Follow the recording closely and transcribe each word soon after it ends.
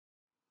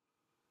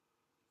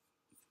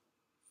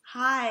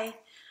Hi,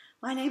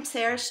 my name's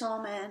Sarah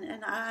Shulman,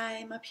 and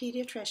I'm a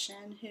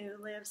pediatrician who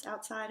lives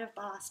outside of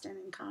Boston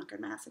in Concord,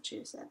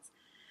 Massachusetts.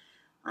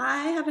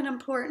 I have an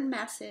important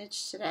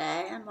message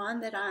today, and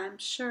one that I'm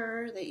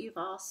sure that you've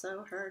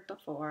also heard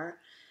before,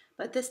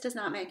 but this does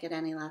not make it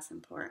any less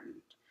important.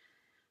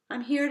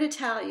 I'm here to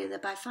tell you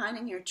that by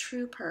finding your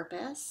true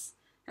purpose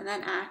and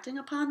then acting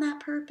upon that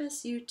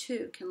purpose, you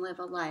too can live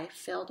a life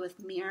filled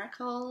with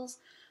miracles,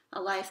 a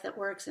life that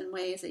works in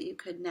ways that you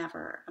could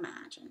never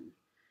imagine.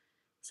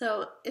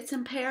 So it's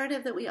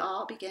imperative that we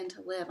all begin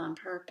to live on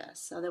purpose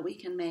so that we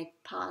can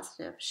make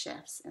positive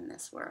shifts in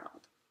this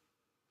world.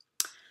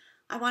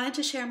 I wanted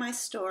to share my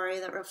story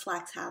that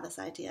reflects how this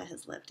idea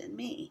has lived in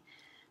me.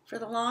 For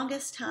the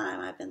longest time,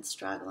 I've been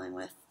struggling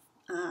with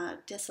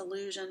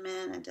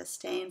disillusionment and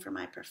disdain for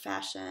my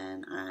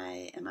profession.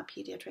 I am a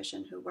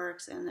pediatrician who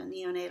works in a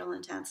neonatal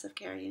intensive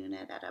care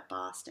unit at a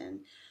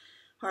Boston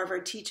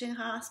Harvard teaching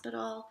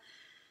hospital.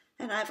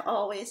 And I've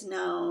always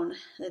known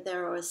that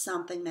there was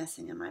something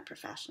missing in my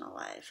professional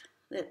life,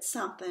 that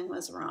something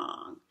was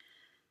wrong.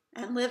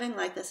 And living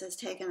like this has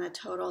taken a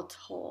total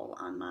toll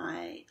on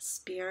my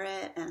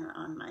spirit and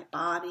on my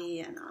body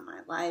and on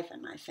my life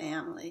and my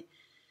family.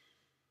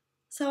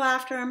 So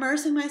after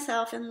immersing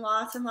myself in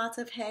lots and lots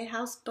of Hay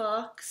House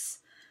books,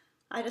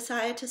 I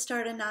decided to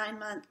start a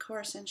 9-month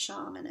course in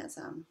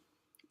shamanism.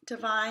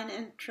 Divine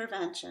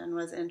intervention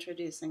was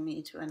introducing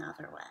me to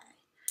another way.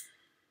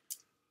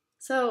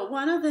 So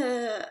one of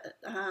the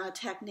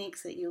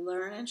techniques that you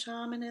learn in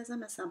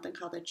shamanism is something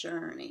called a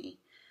journey.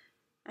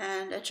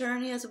 And a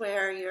journey is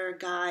where you're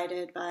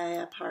guided by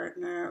a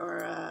partner or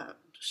a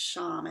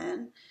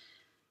shaman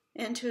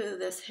into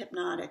this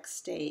hypnotic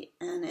state.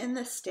 And in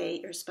this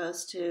state, you're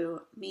supposed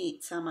to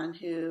meet someone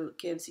who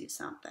gives you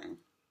something.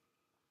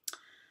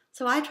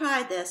 So I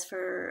tried this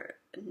for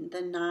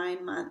the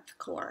 9-month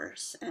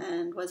course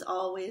and was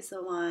always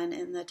the one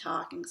in the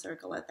talking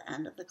circle at the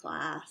end of the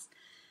class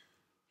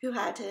who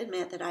had to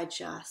admit that I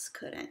just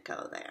couldn't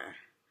go there.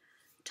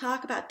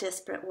 Talk about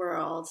disparate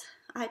worlds.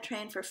 I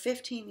trained for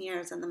 15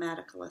 years in the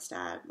medical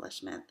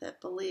establishment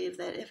that believed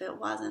that if it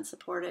wasn't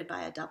supported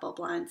by a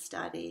double-blind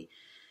study,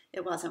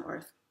 it wasn't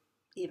worth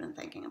even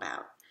thinking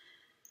about.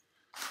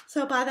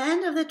 So by the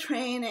end of the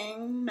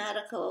training,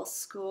 medical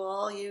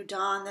school, you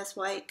don this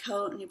white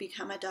coat and you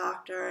become a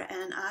doctor,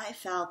 and I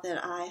felt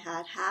that I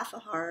had half a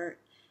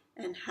heart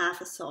and half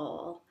a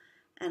soul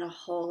and a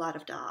whole lot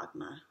of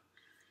dogma.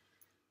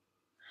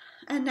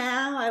 And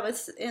now I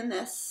was in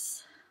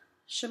this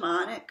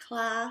shamanic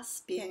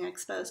class, being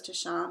exposed to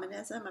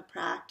shamanism, a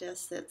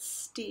practice that's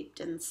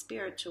steeped in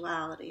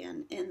spirituality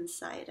and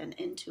insight and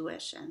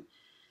intuition.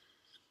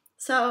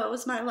 So it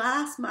was my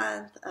last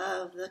month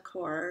of the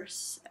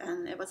course,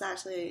 and it was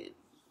actually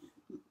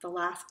the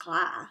last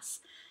class,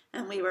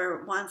 and we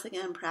were once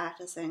again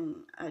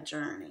practicing a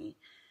journey.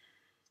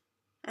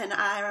 And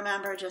I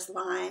remember just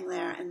lying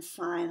there and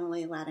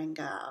finally letting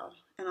go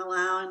and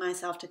allowing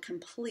myself to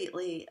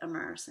completely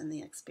immerse in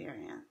the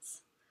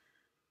experience.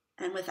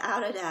 And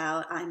without a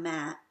doubt, I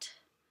met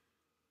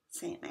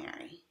St.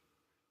 Mary.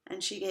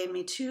 And she gave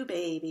me 2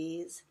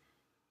 babies,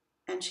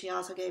 and she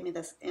also gave me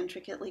this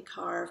intricately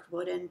carved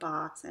wooden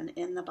box, and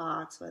in the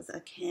box was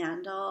a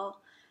candle,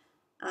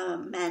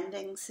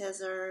 mending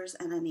scissors,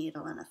 and a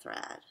needle and a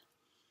thread.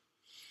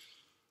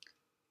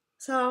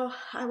 So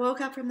I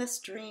woke up from this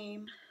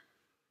dream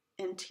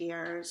in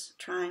tears,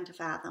 trying to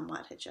fathom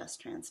what had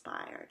just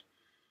transpired.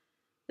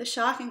 The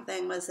shocking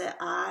thing was that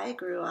I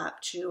grew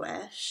up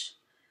Jewish.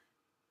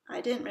 I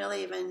didn't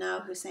really even know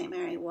who St.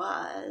 Mary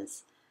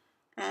was,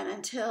 and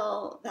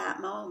until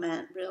that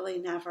moment really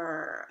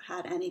never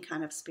had any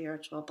kind of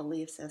spiritual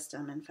belief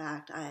system. In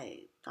fact,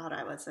 I thought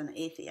I was an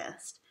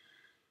atheist.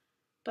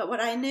 But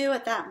what I knew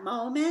at that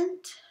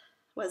moment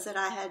was that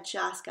I had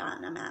just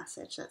gotten a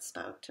message that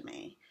spoke to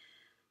me,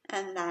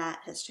 and that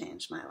has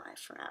changed my life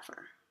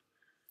forever.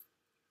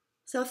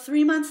 So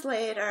 3 months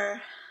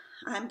later,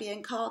 I'm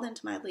being called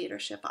into my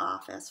leadership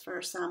office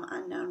for some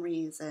unknown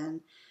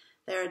reason.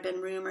 There had been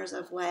rumors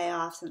of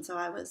layoffs, and so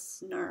I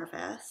was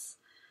nervous.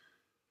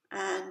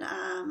 And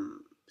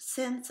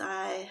since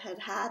I had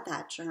had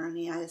that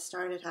journey, I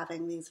started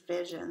having these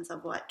visions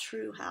of what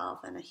true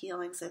health and a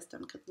healing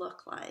system could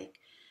look like.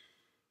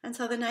 And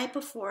so the night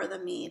before the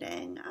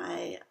meeting,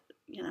 I,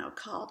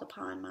 called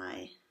upon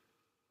my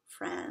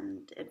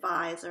friend,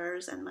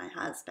 advisors, and my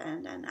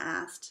husband and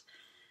asked,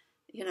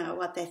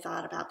 what they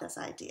thought about this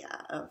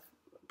idea of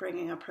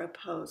bringing a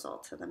proposal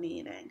to the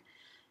meeting.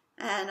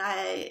 And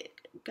I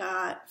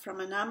got from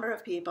a number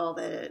of people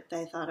that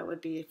they thought it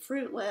would be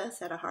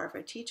fruitless at a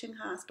Harvard teaching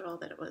hospital,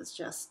 that it was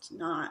just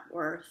not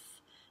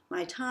worth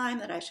my time,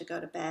 that I should go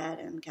to bed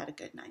and get a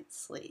good night's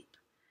sleep.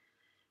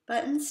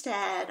 But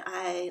instead,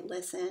 I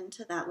listened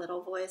to that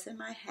little voice in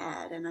my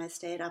head, and I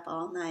stayed up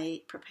all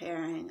night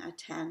preparing a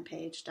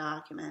 10-page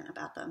document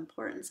about the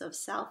importance of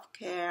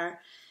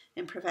self-care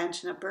and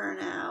prevention of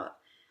burnout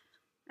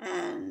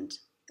and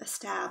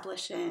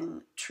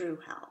establishing true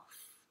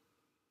health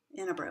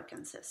in a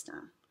broken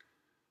system.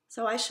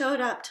 So I showed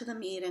up to the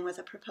meeting with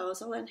a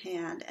proposal in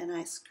hand, and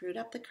I screwed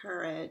up the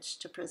courage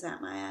to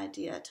present my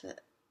idea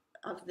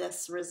of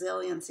this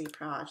resiliency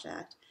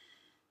project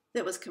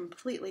that was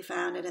completely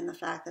founded in the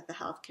fact that the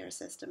healthcare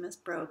system is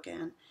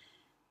broken.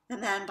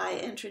 And then by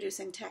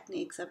introducing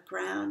techniques of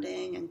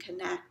grounding and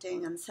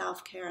connecting and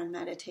self-care and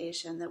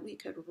meditation, that we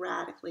could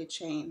radically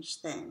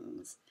change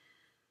things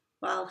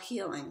while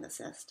healing the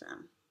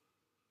system.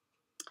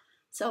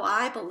 So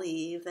I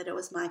believe that it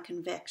was my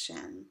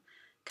conviction,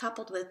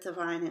 coupled with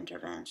divine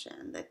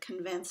intervention, that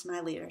convinced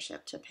my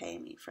leadership to pay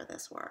me for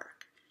this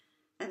work.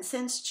 And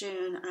since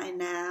June, I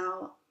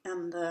now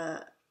am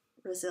the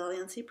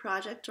Resiliency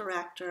Project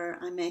Director.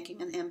 I'm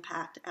making an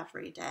impact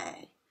every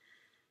day.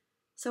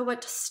 So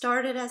what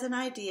started as an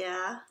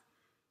idea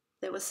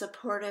that was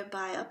supported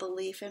by a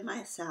belief in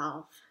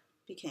myself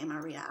became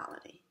a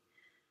reality.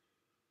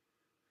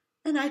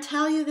 And I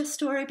tell you this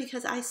story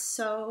because I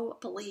so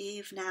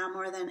believe now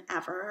more than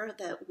ever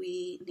that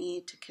we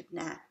need to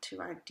connect to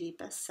our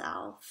deepest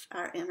self,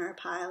 our inner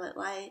pilot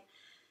light.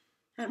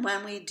 And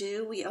when we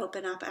do, we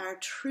open up our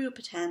true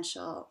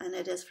potential. And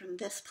it is from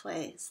this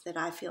place that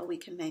I feel we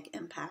can make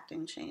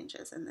impacting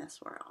changes in this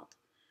world.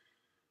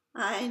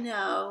 I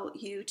know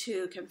you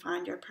too can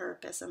find your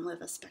purpose and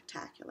live a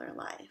spectacular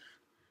life.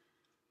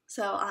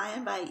 So I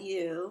invite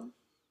you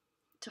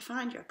to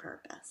find your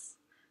purpose.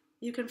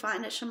 You can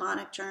find a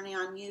shamanic journey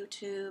on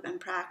YouTube and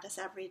practice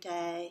every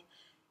day.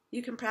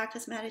 You can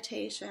practice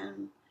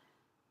meditation.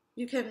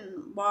 You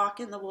can walk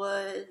in the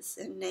woods,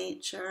 in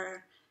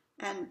nature,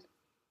 and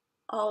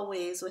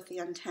always with the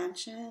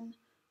intention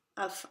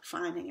of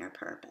finding your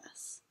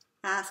purpose.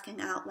 Asking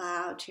out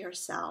loud to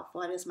yourself,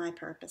 what is my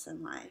purpose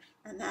in life?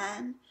 And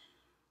then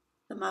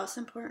the most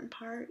important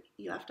part,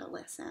 you have to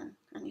listen.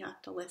 And you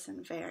have to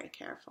listen very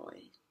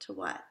carefully to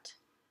what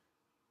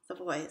the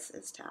voice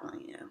is telling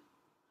you.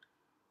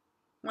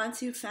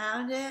 Once you've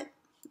found it,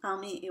 I'll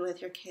meet you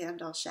with your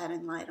candle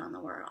shedding light on the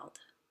world.